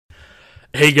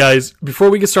Hey guys, before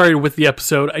we get started with the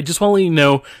episode, I just want to let you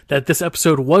know that this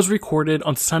episode was recorded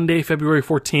on Sunday, February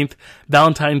 14th,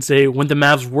 Valentine's Day, when the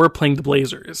Mavs were playing the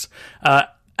Blazers.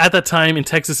 At that time in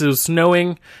Texas, it was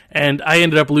snowing, and I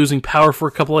ended up losing power for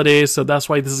a couple of days, so that's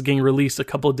why this is getting released a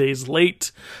couple of days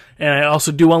late. And I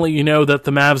also do want to let you know that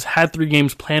the Mavs had 3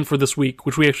 games planned for this week,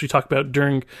 which we actually talked about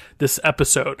during this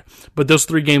episode. But those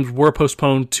 3 games were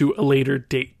postponed to a later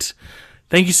date.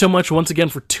 Thank you so much once again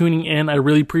for tuning in. I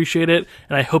really appreciate it,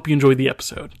 and I hope you enjoyed the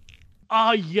episode.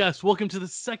 Yes. Welcome to the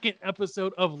second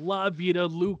episode of Vida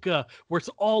Luka, where it's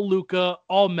all Luka,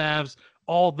 all Mavs,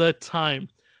 all the time.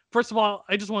 First of all,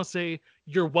 I just want to say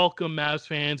you're welcome, Mavs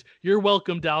fans. You're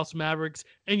welcome, Dallas Mavericks,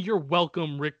 and you're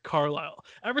welcome, Rick Carlisle.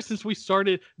 Ever since we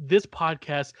started this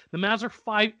podcast, the Mavs are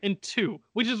 5-2,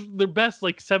 which is their best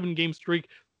 7-game streak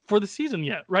for the season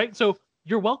yet, right? So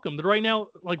you're welcome. They're right now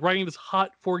riding this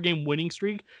hot 4-game winning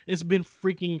streak. It's been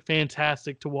freaking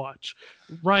fantastic to watch.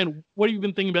 Ryan, what have you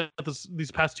been thinking about these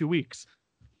past 2 weeks?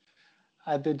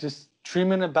 They're just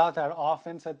dreaming about that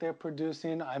offense that they're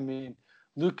producing. I mean,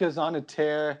 Luka's on a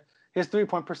tear. His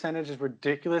 3-point percentage is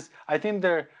ridiculous. I think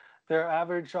their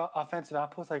average offensive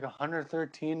output is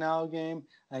 113 now a game,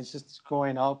 and it's just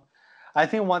going up. I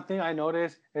think one thing I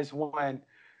noticed is when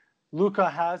Luka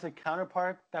has a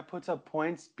counterpart that puts up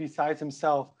points besides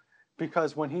himself,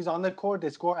 because when he's on the court, they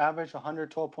score average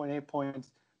 112.8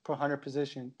 points per 100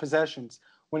 possessions.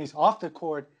 When he's off the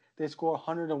court, they score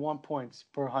 101 points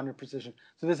per 100 possessions.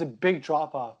 So there's a big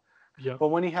drop off. Yeah. But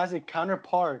when he has a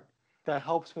counterpart that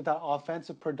helps with that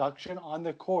offensive production on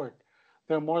the court,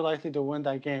 they're more likely to win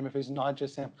that game if it's not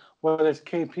just him. Whether it's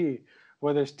KP,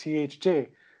 whether it's THJ.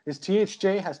 If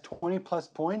THJ has 20 plus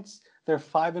points, they're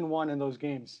 5-1 in those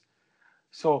games.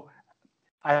 So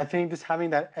I think just having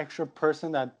that extra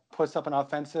person that puts up an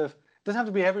offensive, doesn't have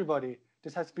to be everybody.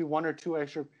 Just has to be 1 or 2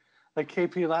 extra. Like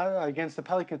KP against the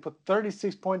Pelicans, put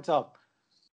 36 points up.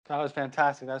 That was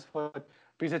fantastic.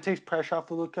 Because it takes pressure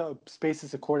off of Luka,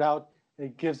 spaces the court out.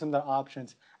 It gives them the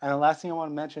options. And the last thing I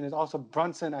want to mention is also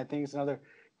Brunson, I think, is another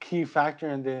key factor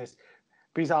in this.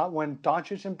 Because when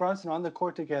Doncic and Brunson are on the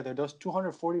court together, those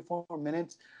 244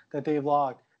 minutes that they've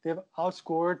logged, they've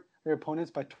outscored their opponents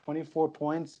by 24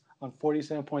 points on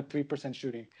 47.3%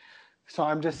 shooting. So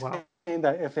I'm just saying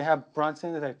that if they have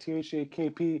Brunson, that THJ,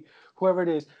 KP, whoever it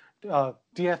is,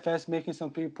 DFS making some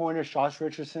 3-pointers, Josh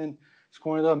Richardson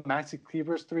scoring the Maxi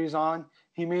Cleaver's threes on.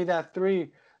 He made that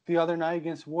 3 the other night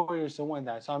against Warriors to win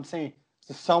that. So I'm saying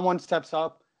if someone steps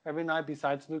up every night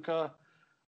besides Luka,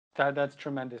 that's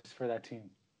tremendous for that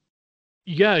team.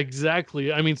 Yeah,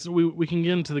 exactly. I mean, so we can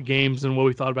get into the games and what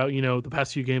we thought about, the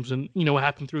past few games and, what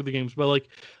happened through the games. But,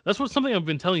 that's something I've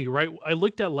been telling you, right? I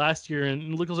looked at last year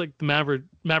and it looks like the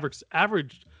Mavericks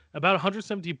averaged about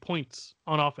 170 points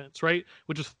on offense, right?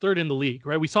 Which is 3rd in the league,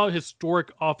 right? We saw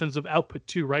historic offensive output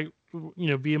too, right?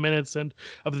 Via minutes and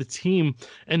of the team.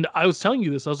 And I was telling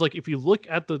you this. I was like, if you look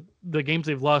at the games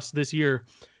they've lost this year,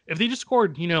 if they just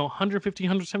scored, 150,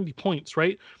 170 points,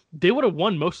 right? They would have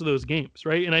won most of those games,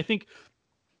 right? And I think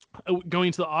going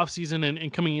into the offseason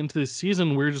and coming into this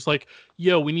season, we're just like,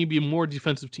 yo, we need to be a more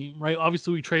defensive team, right?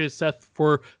 Obviously, we traded Seth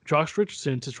for Josh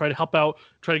Richardson to try to help out,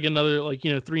 try to get another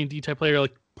 3-and-D type player,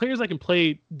 players that can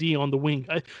play D on the wing.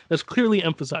 That's clearly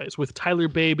emphasized with Tyler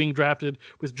Bay being drafted,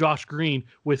 with Josh Green,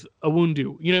 with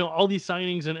Awundu. All these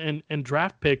signings and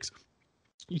draft picks.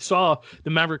 You saw the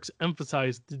Mavericks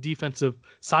emphasize the defensive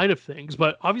side of things,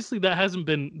 but obviously that hasn't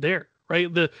been there.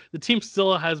 Right, the team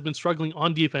still has been struggling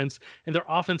on defense, and their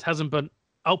offense hasn't been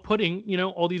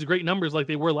outputting all these great numbers like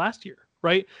they were last year,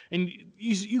 right? And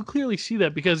you clearly see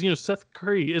that because Seth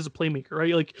Curry is a playmaker,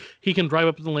 right? He can drive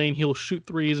up the lane, he'll shoot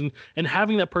threes, and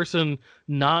having that person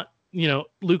not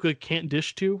Luka can't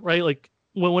dish to, right?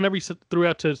 Whenever he threw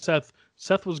out to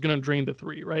Seth was going to drain the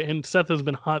 3, right? And Seth has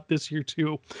been hot this year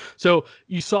too. So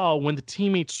you saw when the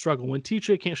teammates struggle, when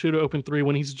TJ can't shoot an open 3,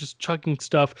 when he's just chucking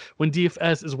stuff, when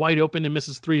DFS is wide open and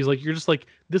misses 3s, you're just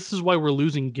this is why we're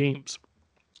losing games.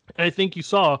 And I think you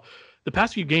saw the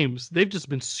past few games, they've just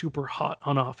been super hot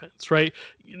on offense, right?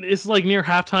 It's near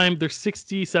halftime, they're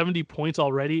 60, 70 points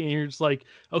already, and you're just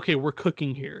okay, we're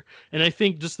cooking here. And I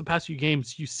think just the past few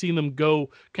games, you've seen them go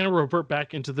kind of revert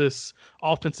back into this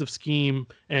offensive scheme.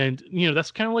 And, that's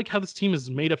kind of how this team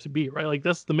is made up to be, right?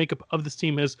 That's the makeup of this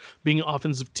team as being an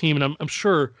offensive team. And I'm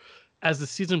sure as the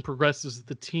season progresses,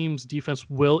 the team's defense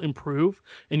will improve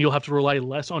and you'll have to rely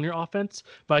less on your offense.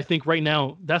 But I think right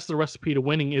now, that's the recipe to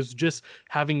winning is just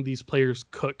having these players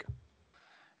cook.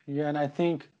 Yeah, and I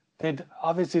think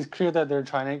obviously it's clear that they're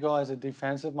trying to go as a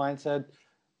defensive mindset,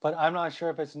 but I'm not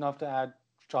sure if it's enough to add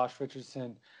Josh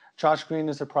Richardson. Josh Green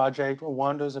is a project,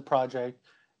 Wando is a project.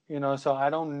 So I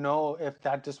don't know if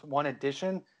that just one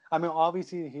addition. I mean,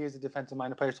 obviously he is a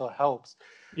defensive-minded player, so it helps.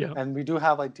 Yeah. And we do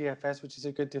have like DFS, which is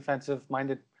a good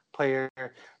defensive-minded player.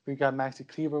 We got Maxi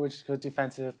Kleber, which is good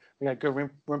defensive. We got good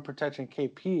rim protection,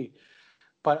 KP.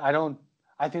 But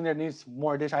I think there needs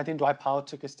more addition. I think Dwight Powell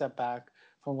took a step back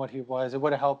from what he was. It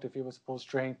would have helped if he was full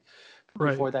strength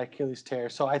Right. before that Achilles tear.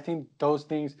 So I think those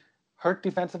things hurt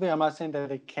defensively. I'm not saying that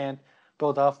they can't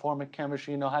build up, form a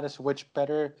chemistry, know how to switch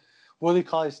better. Willie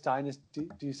Cauley-Stein is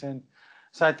decent.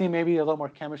 So I think maybe a little more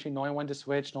chemistry, knowing when to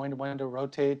switch, knowing when to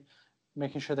rotate,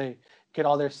 making sure they get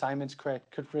all their assignments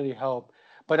correct could really help.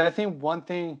 But I think one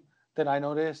thing that I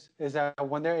noticed is that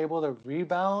when they're able to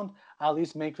rebound, at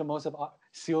least make the most of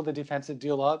seal the defensive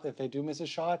deal up. If they do miss a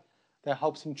shot, that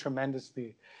helps them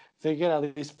tremendously. If they get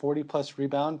at least 40 plus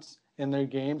rebounds in their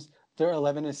games, they're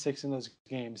 11-6 in those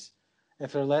games.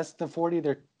 If they're less than 40,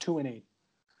 they're 2-8.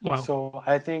 Wow. So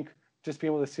I think just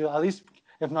being able to seal, at least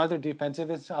if not their defensive,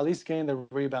 it's at least getting the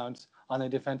rebounds on the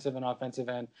defensive and offensive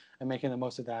end and making the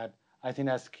most of that. I think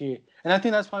that's key. And I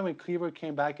think that's why when Kleber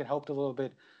came back, it helped a little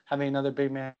bit having another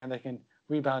big man that can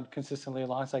rebound consistently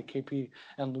alongside KP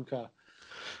and Luka.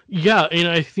 Yeah, and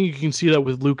I think you can see that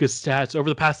with Luka's stats. Over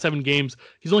the past 7 games,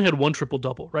 he's only had 1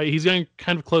 triple-double, right? He's getting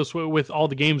kind of close with all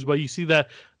the games, but you see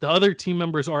that the other team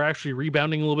members are actually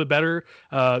rebounding a little bit better.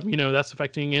 That's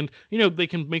affecting, and, they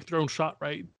can make their own shot,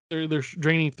 right? They're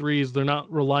draining threes. They're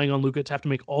not relying on Luka to have to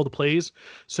make all the plays.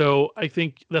 So I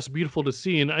think that's beautiful to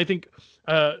see. And I think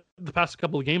the past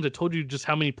couple of games, I told you just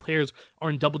how many players are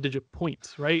in double-digit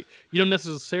points, right? You don't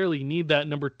necessarily need that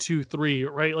number 2, 3,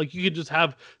 right? Like you could just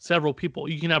have several people.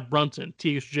 You can have Brunson,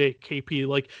 THJ, KP,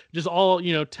 like just all,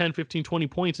 10, 15, 20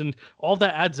 points. And all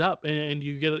that adds up and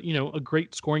you get, a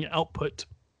great scoring output.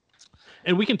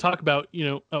 And we can talk about,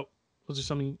 was there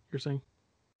something you're saying?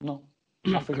 No,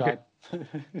 I forgot. Okay.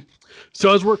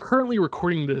 So as we're currently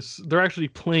recording this, they're actually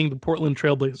playing the Portland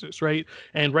Trailblazers, right?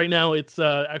 And right now it's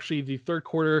actually the third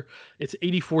quarter. It's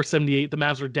 84-78. The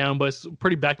Mavs are down, but it's a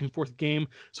pretty back and forth game.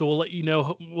 So we'll let you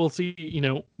know. We'll see,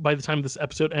 by the time this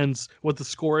episode ends, what the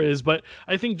score is. But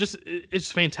I think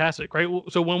it's fantastic, right?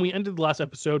 So when we ended the last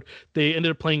episode, they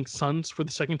ended up playing Suns for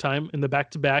the second time in the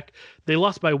back-to-back. They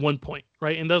lost by 1 point,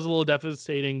 right? And that was a little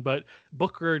devastating, but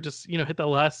Booker just, hit that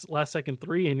last second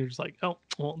three, and you're just like, oh,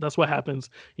 well, that's what happens.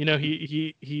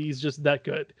 He's just that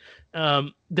good.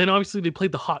 Then obviously they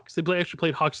played the Hawks. They actually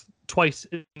played Hawks twice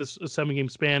in this 7-game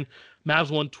span. Mavs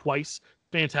won twice.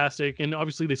 Fantastic. And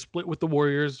obviously they split with the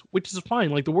Warriors, which is fine.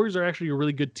 Like the Warriors are actually a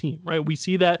really good team, right? We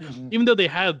see that even though they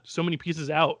had so many pieces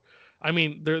out. I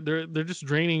mean, they're just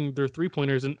draining their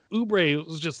 3-pointers, and Oubre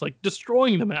was just like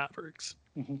destroying the Mavericks.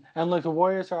 Mm-hmm. And look, the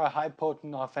Warriors are a high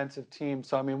potent offensive team,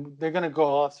 so I mean they're gonna go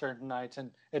off certain nights, and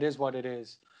it is what it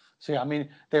is. So yeah, I mean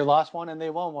they lost one and they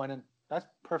won one, and that's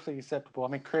perfectly acceptable. I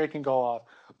mean Curry can go off,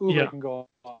 Oubre can go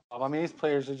off. I mean these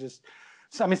players are just.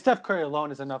 I mean Steph Curry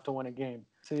alone is enough to win a game.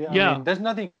 So yeah, I mean there's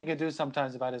nothing you can do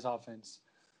sometimes about his offense.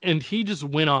 And he just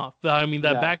went off. I mean,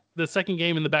 the second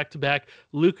game in the back-to-back,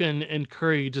 Luka and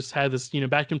Curry just had this,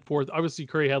 back and forth. Obviously,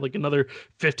 Curry had like another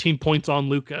 15 points on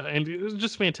Luka, and it was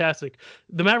just fantastic.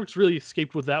 The Mavericks really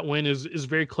escaped with that win. Is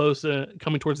very close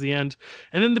coming towards the end.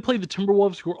 And then they played the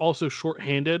Timberwolves, who were also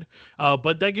shorthanded.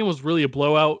 But that game was really a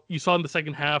blowout. You saw in the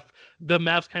second half, the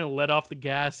Mavs kind of let off the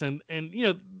gas, and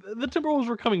the Timberwolves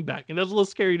were coming back, and that was a little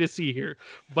scary to see here.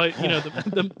 But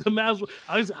the Mavs,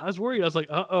 I was worried. I was like,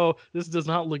 this does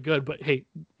not look good. But hey,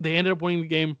 they ended up winning the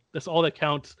game. That's all that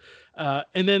counts.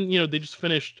 And then they just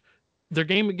finished their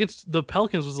game against the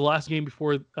Pelicans. Was the last game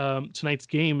before tonight's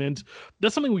game, and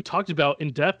that's something we talked about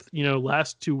in depth.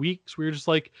 Last 2 weeks, we were just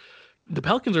like, the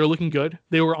Pelicans are looking good.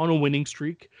 They were on a winning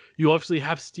streak. You obviously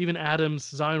have Steven Adams,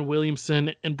 Zion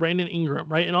Williamson, and Brandon Ingram,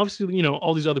 right? And obviously,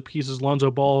 all these other pieces, Lonzo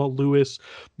Ball, Lewis,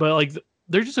 but like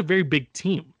they're just a very big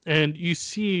team. And you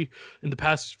see in the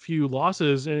past few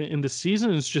losses in the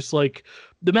season, it's just like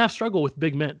the Mavs struggle with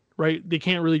big men, right? They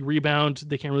can't really rebound,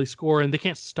 they can't really score, and they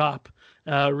can't stop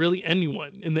really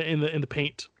anyone in the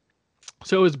paint.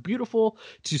 So it was beautiful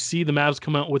to see the Mavs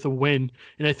come out with a win,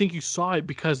 and I think you saw it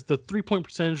because the 3-point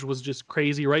percentage was just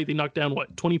crazy, right? They knocked down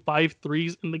 25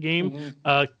 threes in the game.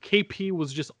 KP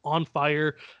was just on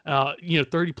fire,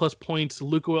 30 plus points.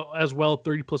 Luka as well,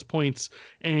 30 plus points,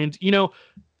 and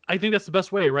I think that's the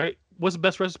best way, right? What's the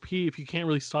best recipe if you can't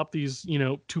really stop these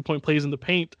 2-point plays in the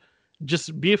paint?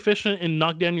 Just be efficient and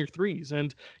knock down your threes,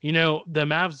 and the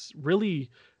Mavs really.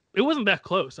 It wasn't that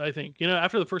close, I think.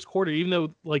 After the first quarter, even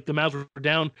though like the Mavs were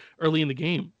down early in the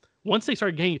game, once they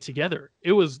started getting it together, the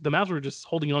Mavs were just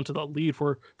holding on to the lead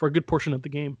for a good portion of the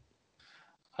game.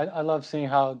 I love seeing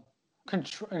how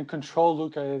control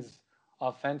Luka is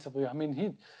offensively. I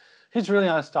mean, he's really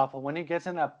unstoppable. When he gets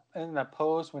in that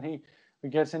pose, when he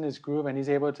gets in his groove and he's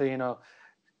able to,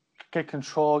 get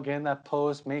control, get in that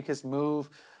pose, make his move,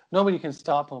 nobody can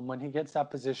stop him. When he gets that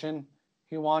position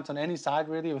he wants on any side,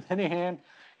 really, with any hand,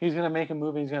 he's gonna make a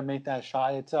move and he's gonna make that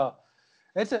shot. It's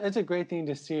a great thing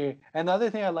to see. And the other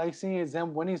thing I like seeing is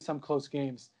them winning some close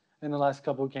games in the last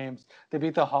couple of games. They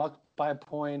beat the Hawks by a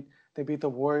point. They beat the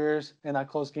Warriors in that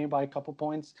close game by a couple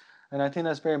points. And I think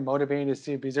that's very motivating to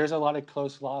see because there's a lot of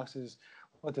close losses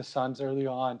with the Suns early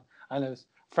on. And it was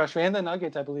frustrating. And the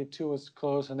Nuggets, I believe, too, was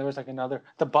close. And there was another.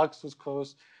 The Bucks was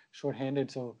close,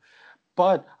 shorthanded.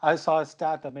 But I saw a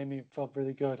stat that made me feel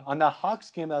really good. On the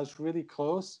Hawks game that was really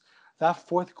close, that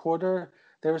fourth quarter,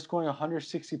 they were scoring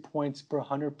 160 points per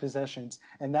 100 possessions.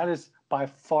 And that is by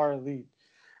far elite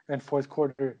in fourth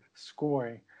quarter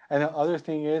scoring. And the other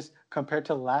thing is, compared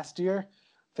to last year,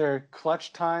 their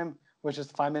clutch time, which is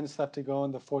 5 minutes left to go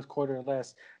in the fourth quarter or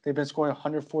less, they've been scoring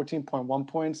 114.1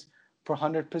 points per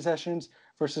 100 possessions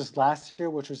versus last year,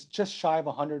 which was just shy of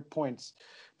 100 points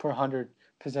per 100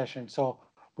 possessions. So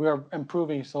we are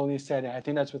improving slowly steady. I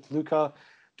think that's with Luka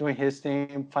doing his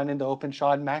thing, finding the open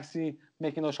shot, Maxi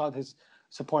making those shots, his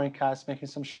supporting cast making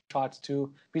some shots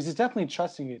too, because he's definitely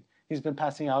trusting it. He's been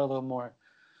passing out a little more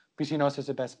because he knows it's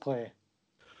the best play.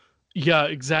 Yeah,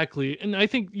 exactly. And I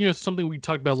think, something we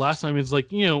talked about last time is a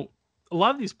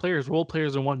lot of these players, role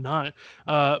players and whatnot,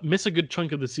 miss a good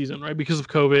chunk of the season, right? Because of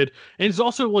COVID. And it's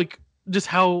also just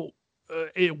how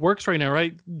it works right now,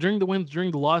 right? During the wins,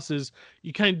 during the losses,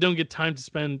 you kind of don't get time to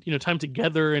spend, time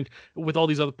together and with all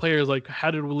these other players. Like,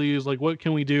 how did we lose? Like, what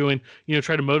can we do? And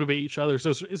try to motivate each other.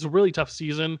 So it's a really tough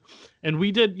season. And we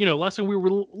did, last time we were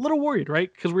a little worried, right?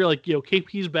 Because we were like,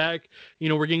 KP's back.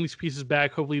 We're getting these pieces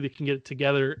back. Hopefully they can get it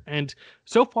together. And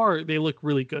so far they look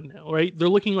really good now, right? They're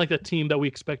looking like the team that we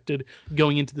expected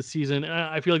going into the season. And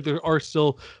I feel like there are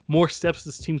still more steps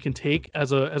this team can take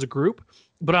as a group.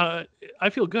 But I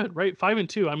feel good, right?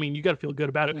 5-2. I mean, you got to feel good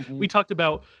about it. Mm-hmm. We talked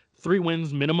about 3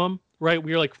 wins minimum, right?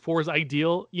 We were like 4 is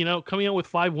ideal. Coming out with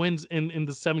 5 wins in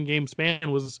the 7-game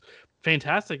span was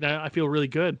fantastic. I feel really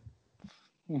good.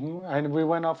 Mm-hmm. And we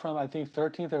went up from, I think,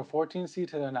 13th or 14th seed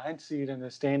to the 9th seed in the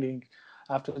standing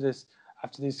after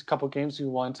these couple games we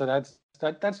won. So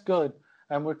that's good.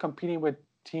 And we're competing with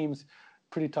teams,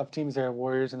 pretty tough teams there,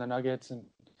 Warriors and the Nuggets and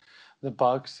the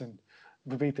Bucks, and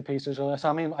we beat the Pacers earlier. So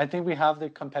I mean, I think we have the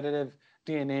competitive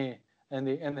DNA and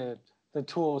the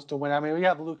tools to win. I mean, we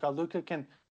have Luka. Luka can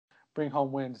bring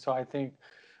home wins. So I think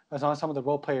as long as some of the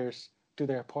role players do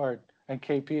their part and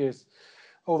KP is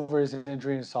over his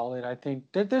injury and solid, I think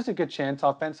there's a good chance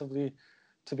offensively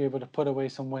to be able to put away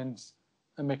some wins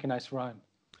and make a nice run.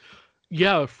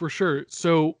 Yeah, for sure.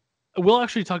 So we'll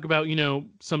actually talk about,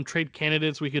 some trade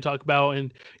candidates we could talk about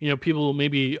and, people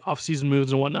maybe off-season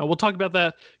moves and whatnot. We'll talk about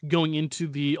that going into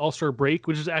the All-Star break,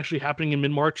 which is actually happening in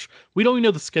mid-March. We don't even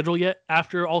know the schedule yet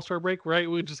after All-Star break, right?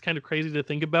 Which is kind of crazy to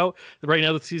think about. Right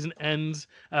now the season ends,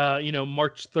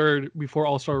 March 3rd before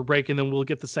All-Star break, and then we'll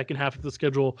get the second half of the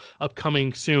schedule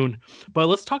upcoming soon. But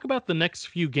let's talk about the next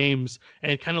few games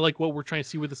and kind of what we're trying to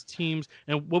see with this teams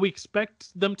and what we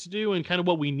expect them to do and kind of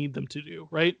what we need them to do,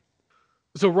 right?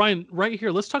 So Ryan, right here,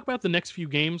 let's talk about the next few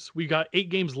games. We got 8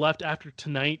 games left after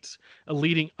tonight,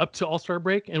 leading up to All-Star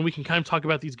break, and we can kind of talk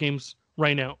about these games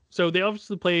right now. So they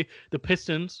obviously play the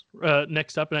Pistons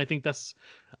next up, and I think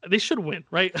they should win,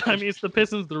 right? I mean, it's the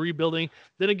Pistons, they're rebuilding.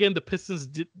 Then again, the Pistons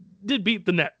did beat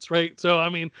the Nets, right? So I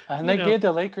mean, and they gave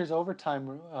the Lakers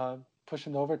overtime,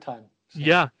 pushing to overtime.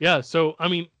 So. Yeah. So I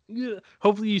mean,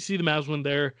 hopefully you see the Mavs win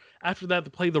there. After that, they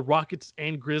play the Rockets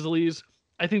and Grizzlies.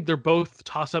 I think they're both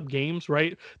toss-up games,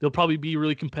 right? They'll probably be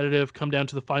really competitive, come down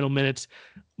to the final minutes.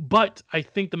 But I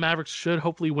think the Mavericks should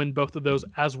hopefully win both of those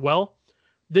as well.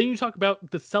 Then you talk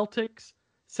about the Celtics,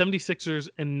 76ers,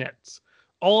 and Nets.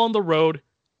 All on the road,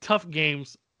 tough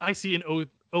games. I see an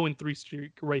 0-3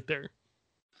 streak right there.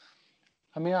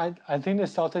 I mean, I think the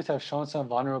Celtics have shown some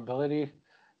vulnerability.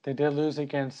 They did lose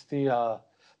against the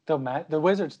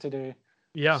Wizards today.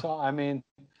 Yeah. So, I mean,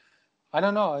 I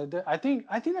don't know. I think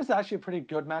that's actually a pretty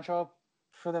good matchup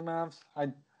for the Mavs.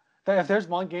 If there's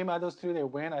one game out of those 2 they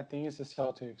win, I think it's the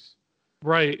Celtics.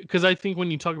 Right, because I think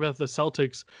when you talk about the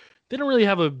Celtics, they don't really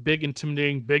have a big,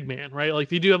 intimidating big man, right?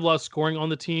 They do have a lot of scoring on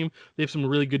the team. They have some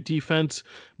really good defense.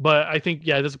 But I think,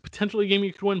 there's a potentially game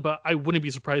you could win, but I wouldn't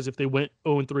be surprised if they went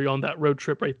 0-3 on that road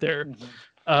trip right there.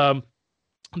 Mm-hmm.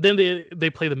 Then they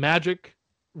play the Magic,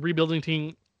 rebuilding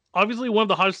team. Obviously, one of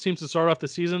the hottest teams to start off the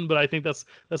season, but I think that's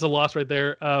a loss right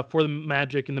there for the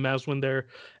Magic, and the Mavs win there.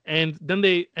 And then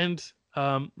they end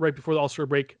right before the All-Star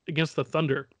break against the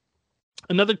Thunder.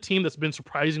 another team that's been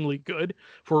surprisingly good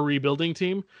for a rebuilding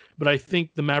team, but I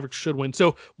think the Mavericks should win.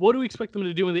 So, what do we expect them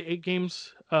to do in the 8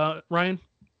 games, Ryan?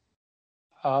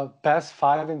 Best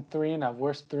 5-3 and at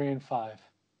worst 3-5.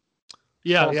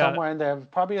 Yeah, So yeah, somewhere in there,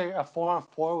 probably a 4-4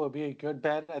 will be a good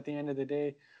bet at the end of the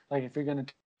day. Like if you're gonna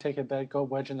take a bet, go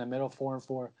wedge in the middle,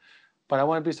 4-4. But I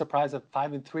wouldn't be surprised if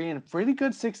 5-3 and a really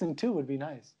good 6-2 would be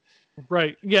nice.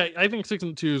 right. Yeah, I think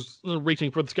 6-2 is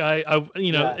reaching for the sky.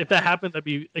 Yeah. If that happened, I'd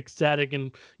be ecstatic.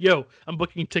 And I'm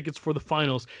booking tickets for the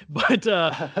finals. But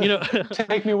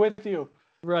Take me with you.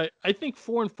 right. I think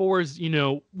 4-4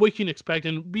 is, what you can expect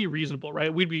and be reasonable,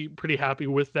 right? We'd be pretty happy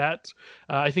with that.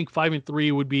 I think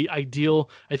 5-3 would be ideal.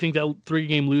 I think that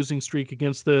 3-game losing streak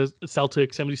against the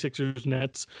Celtics, 76ers,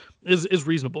 Nets is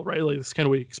reasonable, right? Like that's kind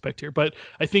of what you expect here. But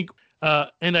I think,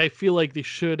 and I feel like they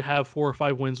should have 4 or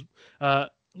 5 wins,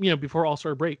 before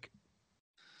All-Star break.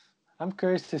 I'm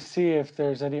curious to see if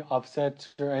there's any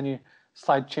upsets or any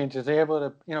slight changes. They're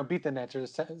able to, beat the Nets or the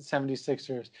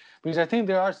 76ers. Because I think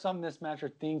there are some mismatch or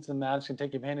things the Mavs can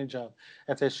take advantage of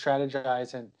if they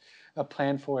strategize and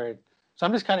plan for it. So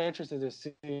I'm just kind of interested to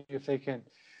see if they can,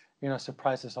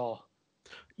 surprise us all.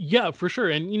 Yeah, for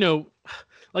sure. And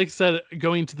like I said,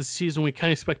 going into the season, we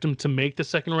kind of expect them to make the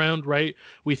second round, right?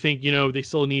 We think they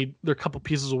still need they're a couple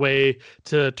pieces away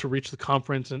to reach the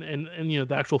conference and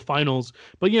the actual finals.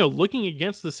 But looking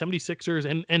against the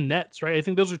 76ers and Nets, right? I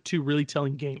think those are two really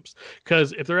telling games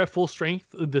because if they're at full strength,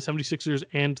 the 76ers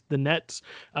and the Nets,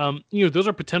 those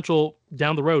are potential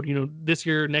down the road. This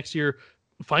year, next year,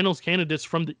 finals candidates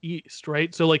from the East,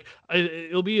 right? So like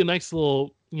it'll be a nice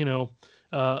little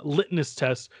litmus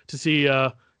test to see,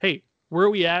 hey, where are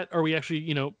we at? Are we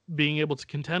actually, being able to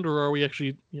contend, or are we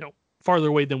actually, farther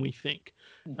away than we think?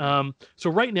 So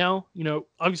right now,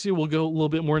 obviously we'll go a little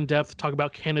bit more in depth, talk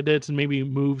about candidates and maybe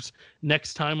moves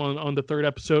next time on the third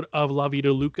episode of La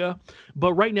Vida Luka.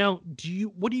 But right now,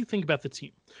 what do you think about the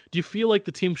team? Do you feel like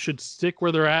the team should stick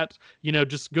where they're at?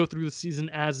 Just go through the season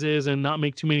as is and not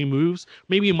make too many moves?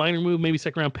 Maybe a minor move, maybe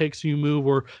second round picks you move,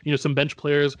 or some bench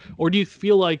players, or do you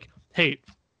feel like, hey,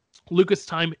 Luka's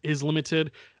time is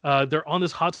limited. They're on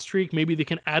this hot streak. Maybe they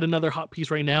can add another hot piece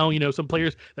right now. Some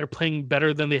players that are playing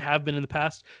better than they have been in the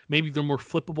past. Maybe they're more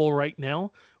flippable right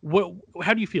now.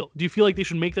 How do you feel? Do you feel like they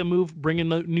should make that move, bring a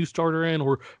new starter in,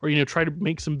 or try to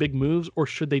make some big moves, or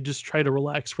should they just try to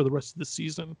relax for the rest of the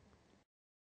season?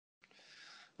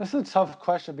 This is a tough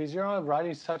question because you're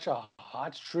riding such a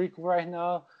hot streak right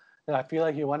now that I feel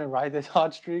like you want to ride this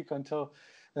hot streak until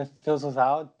it fizzles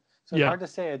out. So it's hard to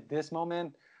say at this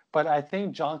moment. But I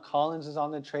think John Collins is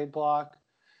on the trade block.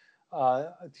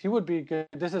 He would be good.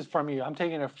 This is from you. I'm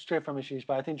taking it straight from Ashish,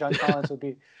 but I think John Collins would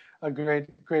be a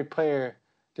great player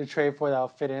to trade for that'll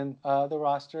fit in the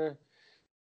roster.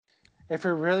 If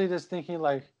you're really just thinking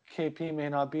like KP may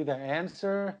not be the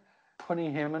answer,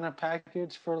 putting him in a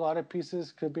package for a lot of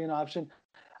pieces could be an option.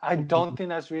 I don't think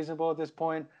that's reasonable at this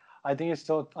point. I think it's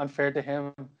still unfair to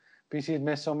him because he's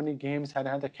missed so many games,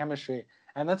 hadn't had the chemistry.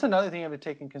 And that's another thing I have to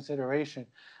take in consideration.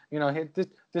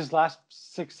 This last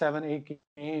 6, 7, 8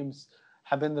 games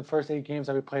have been the first 8 games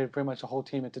that we played pretty much the whole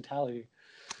team in totality.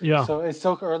 Yeah. So it's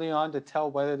so early on to tell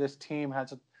whether this team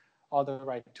has all the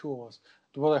right tools.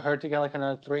 Will it hurt to get like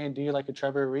another 3-and-D like a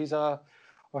Trevor Ariza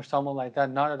or someone like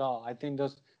that? Not at all. I think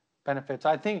those benefits.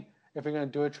 I think if you're going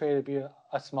to do a trade, it'd be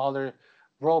a smaller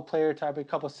role player type, a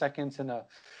couple seconds, and a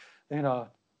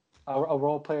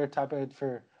role player type of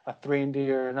for a 3-and-D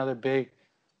or another big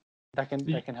that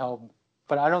can help.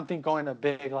 But I don't think going a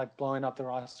big, like blowing up the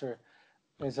roster,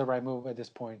 is the right move at this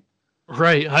point.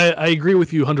 Right. I agree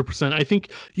with you 100%. I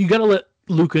think you got to let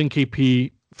Luka and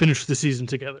KP finish the season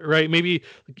together, right? Maybe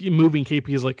moving KP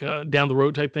is like a down the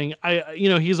road type thing.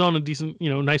 He's on a decent,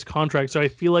 nice contract, so I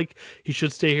feel like he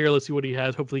should stay here. Let's see what he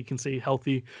has. Hopefully he can stay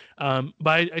healthy. But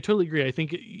I totally agree. I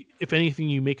think if anything,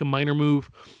 you make a minor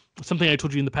move. Something I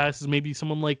told you in the past is maybe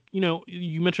someone like,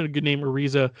 you mentioned a good name,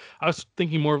 Ariza. I was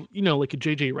thinking more, like a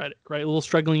JJ Redick, right? A little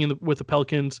struggling with the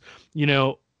Pelicans,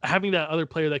 having that other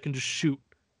player that can just shoot,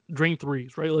 drain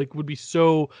threes, right? Like would be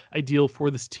so ideal for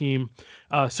this team.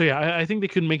 So yeah, I think they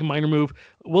could make a minor move.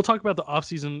 We'll talk about the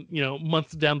offseason,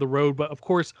 months down the road. But of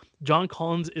course, John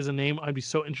Collins is a name I'd be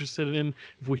so interested in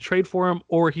if we trade for him,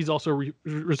 or he's also a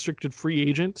restricted free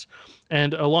agent.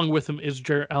 And along with him is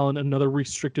Jarrett Allen, another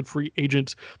restricted free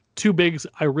agent. Two bigs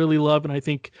I really love, and I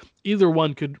think either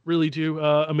one could really do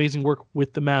amazing work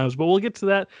with the Mavs. But we'll get to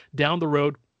that down the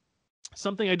road.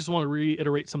 Something I just want to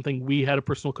reiterate, something we had a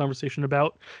personal conversation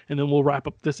about, and then we'll wrap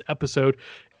up this episode,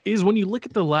 is when you look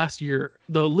at the last year,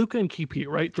 the Luka and KP,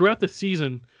 right? Throughout the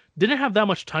season, didn't have that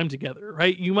much time together,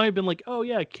 right? You might have been like, oh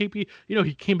yeah, KP,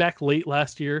 he came back late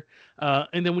last year.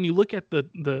 And then when you look at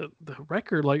the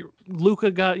record, like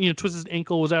Luka got, twisted his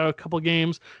ankle, was out a couple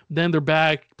games. Then they're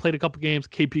back, played a couple games.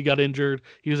 KP got injured.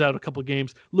 He was out a couple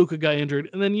games. Luka got injured.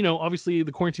 And then, obviously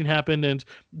the quarantine happened and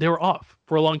they were off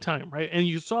for a long time, right? And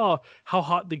you saw how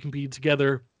hot they can be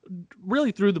together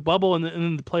really through the bubble and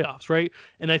then the playoffs, right?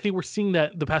 And I think we're seeing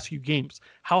that the past few games,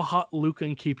 how hot Luka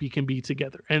and KP can be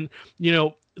together. And,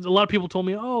 a lot of people told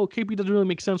me, oh, KP doesn't really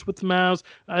make sense with the Mavs.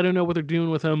 I don't know what they're doing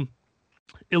with him.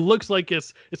 It looks like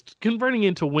it's converting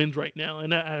into wins right now,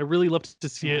 and I really love to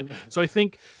see it. So I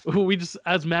think we just,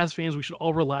 as Mavs fans, we should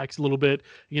all relax a little bit.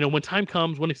 When time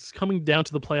comes, when it's coming down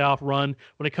to the playoff run,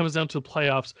 when it comes down to the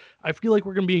playoffs, I feel like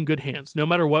we're going to be in good hands, no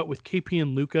matter what. With KP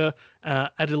and Luka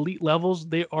at elite levels,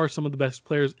 they are some of the best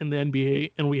players in the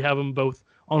NBA, and we have them both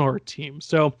on our team.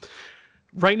 So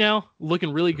right now,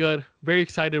 looking really good. Very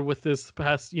excited with this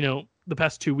past, the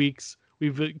past 2 weeks.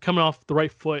 We've coming off the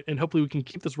right foot, and hopefully we can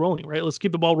keep this rolling, right? Let's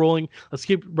keep the ball rolling. Let's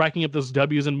keep racking up those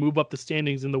W's and move up the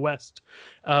standings in the West.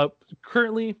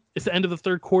 Currently, it's the end of the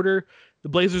third quarter. The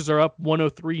Blazers are up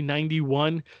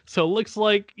 103-91. So it looks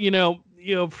like,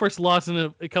 first loss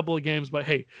in a couple of games, but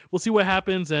hey, we'll see what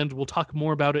happens, and we'll talk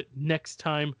more about it next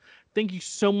time. Thank you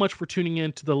so much for tuning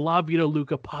in to the Vida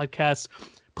Luka podcast.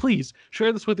 Please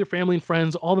share this with your family and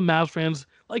friends, all the Mavs fans.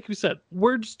 Like we said,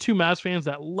 we're just two Mavs fans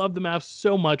that love the Mavs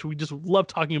so much. We just love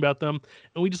talking about them.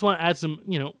 And we just want to add some,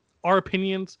 our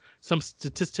opinions, some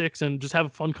statistics, and just have a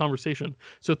fun conversation.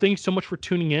 So thank you so much for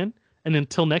tuning in. And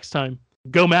until next time,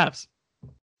 go Mavs.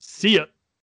 See ya.